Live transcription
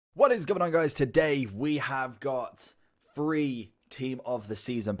What is going on, guys? Today we have got 3 Team of the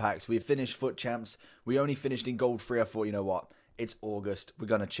Season packs. We've finished FUT Champs. We only finished in Gold 3. I thought, you know what? It's August. We're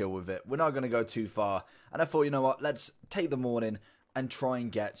going to chill with it. We're not going to go too far. And I thought, you know what? Let's take the morning and try and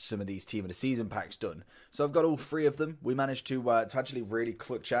get some of these Team of the Season packs done. So I've got all 3 of them. We managed to actually really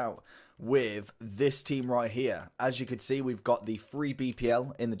clutch out with this team right here. As you can see, we've got the 3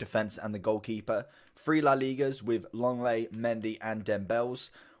 BPL in the defense and the goalkeeper. 3 La Ligas with Longley, Mendy and Dembélé.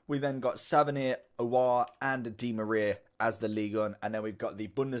 We then got Savenir, Aouar and Di Maria as the Ligue 1. And then we've got the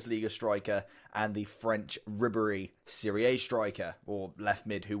Bundesliga striker and the French Ribéry Serie A striker, or left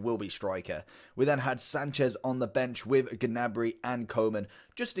mid who will be striker. We then had Sanchez on the bench with Gnabry and Coman,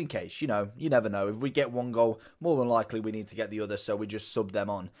 just in case, you know, you never know. If we get one goal, more than likely we need to get the other, so we just sub them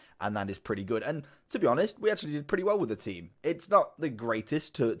on, and that is pretty good. And to be honest, we actually did pretty well with the team. It's not the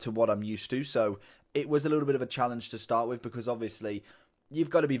greatest to what I'm used to, so it was a little bit of a challenge to start with, because obviously you've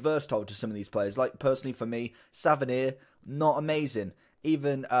got to be versatile to some of these players. Like, personally for me, Savenir, not amazing.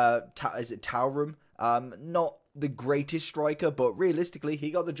 Even, is it Taurum? Not the greatest striker, but realistically,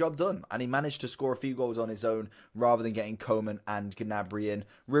 he got the job done. And he managed to score a few goals on his own, rather than getting Coman and Gnabry in.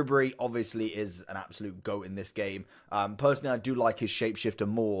 Ribéry, obviously, is an absolute GOAT in this game. Personally, I do like his shapeshifter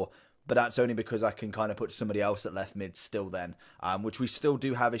more, but that's only because I can kind of put somebody else at left mid still then, which we still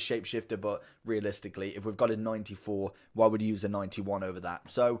do have as shapeshifter, but realistically, if we've got a 94, why would you use a 91 over that?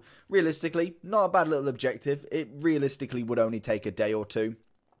 So, realistically, not a bad little objective. It realistically would only take a day or two.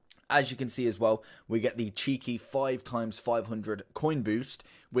 As you can see as well, we get the cheeky 5x500 coin boost,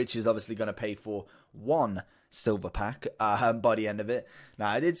 which is obviously going to pay for 1 silver pack by the end of it.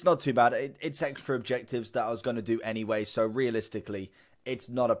 Now, it's not too bad. It's extra objectives that I was going to do anyway, so realistically, it's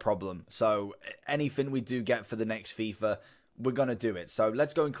not a problem. So anything we do get for the next FIFA, we're going to do it. So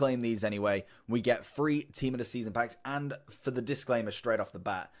let's go and claim these anyway. We get 3 Team of the Season packs. And for the disclaimer straight off the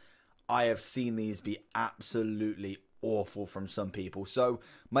bat, I have seen these be absolutely awful from some people. So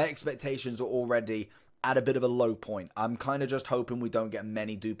my expectations are already at a bit of a low point. I'm kind of just hoping we don't get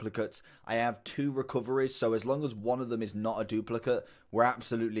many duplicates. I have 2 recoveries, so as long as one of them is not a duplicate, we're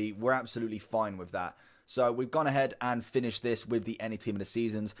absolutely fine with that. So we've gone ahead and finished this with the Any Team of the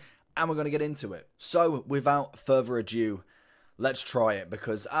Seasons, and we're going to get into it. So without further ado, let's try it,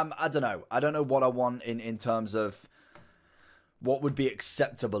 because I don't know. I don't know what I want in terms of what would be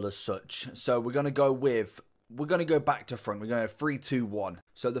acceptable as such. So we're going to go back to front. We're going to 3-2-1.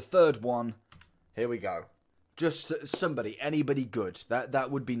 So the third one, here we go. Just anybody good.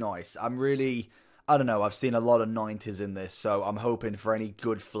 That would be nice. I don't know, I've seen a lot of 90s in this, so I'm hoping for any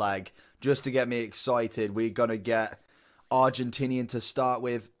good flag just to get me excited. We're going to get Argentinian to start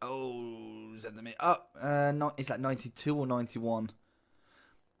with. Oh, is that the minute? Is that 92 or 91?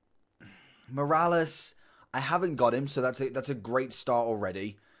 Morales, I haven't got him, so that's a great start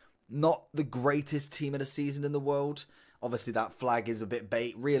already. Not the greatest Team of the Season in the world. Obviously, that flag is a bit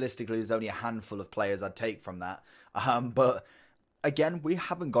bait. Realistically, there's only a handful of players I'd take from that. But again, we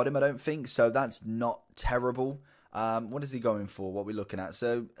haven't got him, I don't think, so that's not terrible. What is he going for? What are we looking at?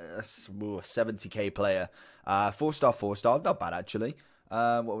 So, 70k player. 4-star, not bad, actually.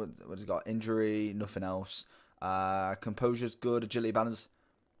 What has he got? Injury, nothing else. Composure's good, agility, balance.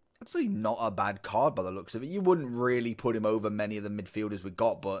 Actually, not a bad card by the looks of it. You wouldn't really put him over many of the midfielders we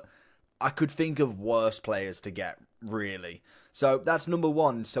got, but I could think of worse players to get, really. So, that's number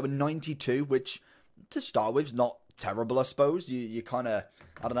 1. So, a 92, which, to start with, is not terrible, I suppose. You kind of,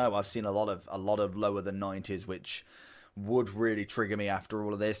 I don't know, I've seen a lot of lower than 90s, which would really trigger me after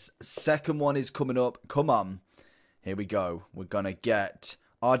all of this. Second one is coming up. Come on. Here we go. We're going to get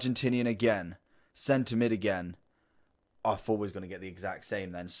Argentinian again. Centre mid again. I thought we was going to get the exact same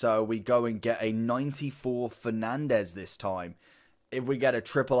then. So we go and get a 94 Fernandez this time. If we get a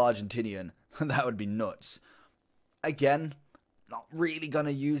triple Argentinian, that would be nuts. Again, not really going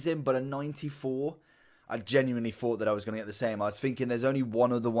to use him, but a 94... I genuinely thought that I was going to get the same. I was thinking there's only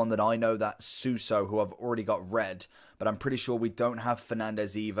one other one that I know, that's Suso, who I've already got red. But I'm pretty sure we don't have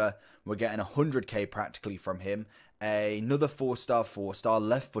Fernandez either. We're getting 100k practically from him. Another 4-star,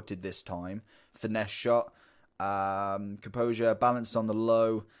 left-footed this time. Finesse shot. Composure, balance on the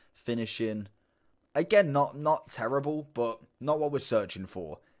low. Finishing. Again, not terrible, but not what we're searching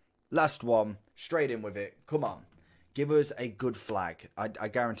for. Last one. Straight in with it. Come on. Give us a good flag. I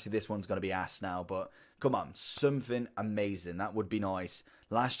guarantee this one's going to be ass now, but come on, something amazing. That would be nice.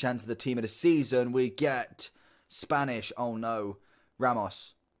 Last chance of the Team of the Season. We get Spanish. Oh, no.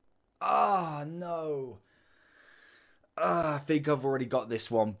 Ramos. Ah, no. I think I've already got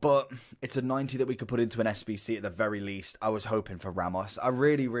this one, but it's a 90 that we could put into an SBC at the very least. I was hoping for Ramos. I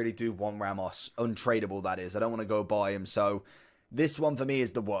really, really do want Ramos. Untradeable, that is. I don't want to go buy him, so This one for me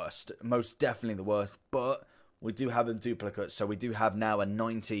is the worst. Most definitely the worst. But we do have a duplicate. So we do have now a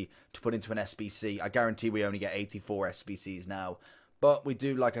 90 to put into an SBC. I guarantee we only get 84 SBCs now. But we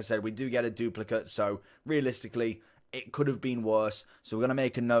do, like I said, we do get a duplicate. So realistically, it could have been worse. So we're going to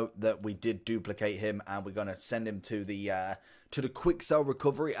make a note that we did duplicate him. And we're going to send him to the quick sell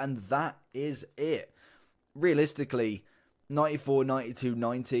recovery. And that is it. Realistically, 94, 92,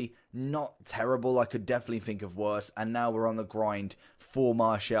 90, not terrible. I could definitely think of worse. And now we're on the grind for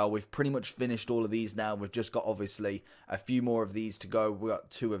Martial. We've pretty much finished all of these now. We've just got, obviously, a few more of these to go. We've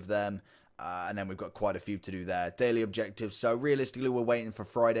got 2 of them. And then we've got quite a few to do there. Daily objectives. So, realistically, we're waiting for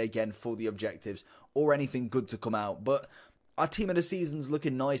Friday again for the objectives or anything good to come out. But our team of the season's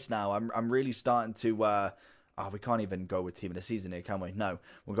looking nice now. I'm really starting to... we can't even go with team of the season here, can we? No.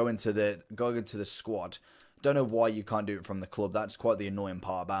 We'll go into the squad. Don't know why you can't do it from the club. That's quite the annoying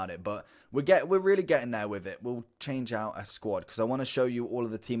part about it. But we're really getting there with it. We'll change out a squad because I want to show you all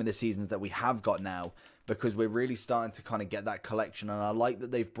of the team of the seasons that we have got now, because we're really starting to kind of get that collection. And I like that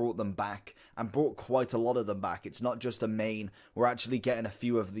they've brought them back and brought quite a lot of them back. It's not just a main. We're actually getting a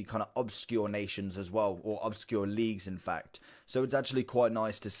few of the kind of obscure nations as well, or obscure leagues, in fact. So it's actually quite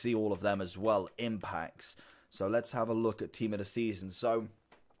nice to see all of them as well in packs. So let's have a look at team of the season. So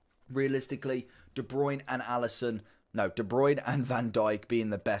realistically, De Bruyne and Van Dijk being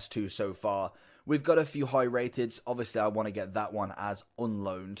the best 2 so far. We've got a few high rateds. Obviously, I want to get that one as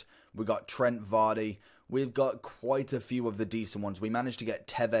unloaned. We've got Trent, Vardy. We've got quite a few of the decent ones. We managed to get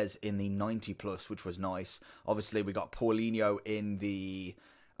Tevez in the 90 plus, which was nice. Obviously, we got Paulinho in the...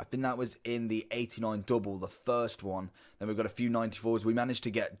 I think that was in the 89 double, the first one. Then we've got a few 94s. We managed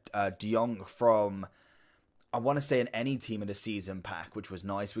to get De Jong from... I want to say an any team of the season pack, which was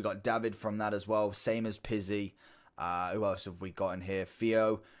nice. We got David from that as well, same as Pizzi. Who else have we got in here?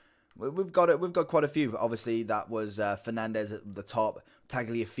 Theo. We've got quite a few. Obviously, that was Fernandez at the top.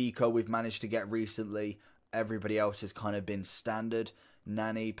 Tagliafico we've managed to get recently. Everybody else has kind of been standard.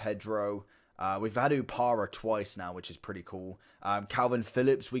 Nani, Pedro. We've had Upara twice now, which is pretty cool. Calvin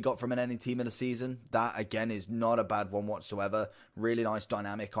Phillips we got from an any team of the season. That, again, is not a bad one whatsoever. Really nice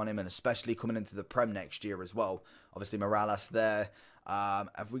dynamic on him, and especially coming into the Prem next year as well. Obviously, Morales there.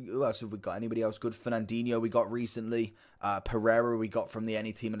 Who else have we got? Anybody else good? Fernandinho we got recently. Pereira we got from the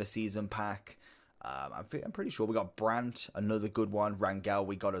any team of the season pack. I'm pretty sure we got Brandt, another good one. Rangel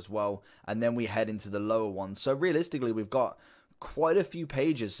we got as well. And then we head into the lower ones. So realistically, we've got quite a few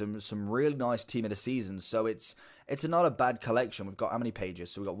pages, some really nice team of the season. So it's not a bad collection. We've got how many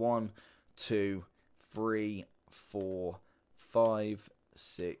pages? So we've got 1, 2, 3, 4, 5,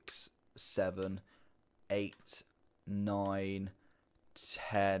 6, 7, 8, 9,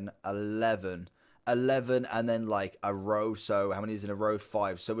 10, 11. 11 and then like a row. So how many is in a row?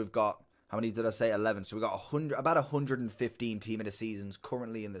 5. So we've got, how many did I say? 11. So we've got about 115 team of the seasons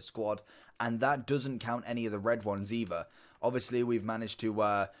currently in the squad. And that doesn't count any of the red ones either. Obviously, we've managed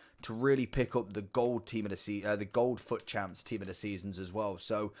to really pick up the gold team of the gold foot champs team of the seasons as well.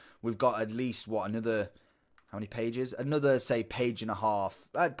 So we've got at least another, how many pages? Another, say, page and a half.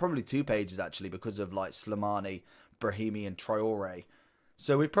 Probably 2 pages actually, because of like Slimani, Brahimi, and Traore.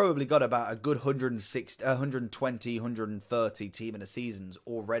 So we've probably got about a good 160, 120, 130 team in the seasons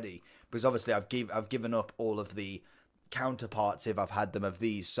already. Because obviously I've given up all of the counterparts if I've had them of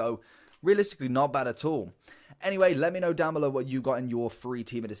these. So realistically, not bad at all. Anyway, let me know down below what you got in your free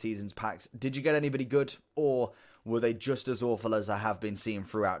team of the seasons packs. Did you get anybody good, or were they just as awful as I have been seeing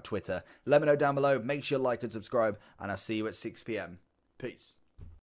throughout Twitter? Let me know down below. Make sure you like and subscribe, and I'll see you at 6 PM. Peace.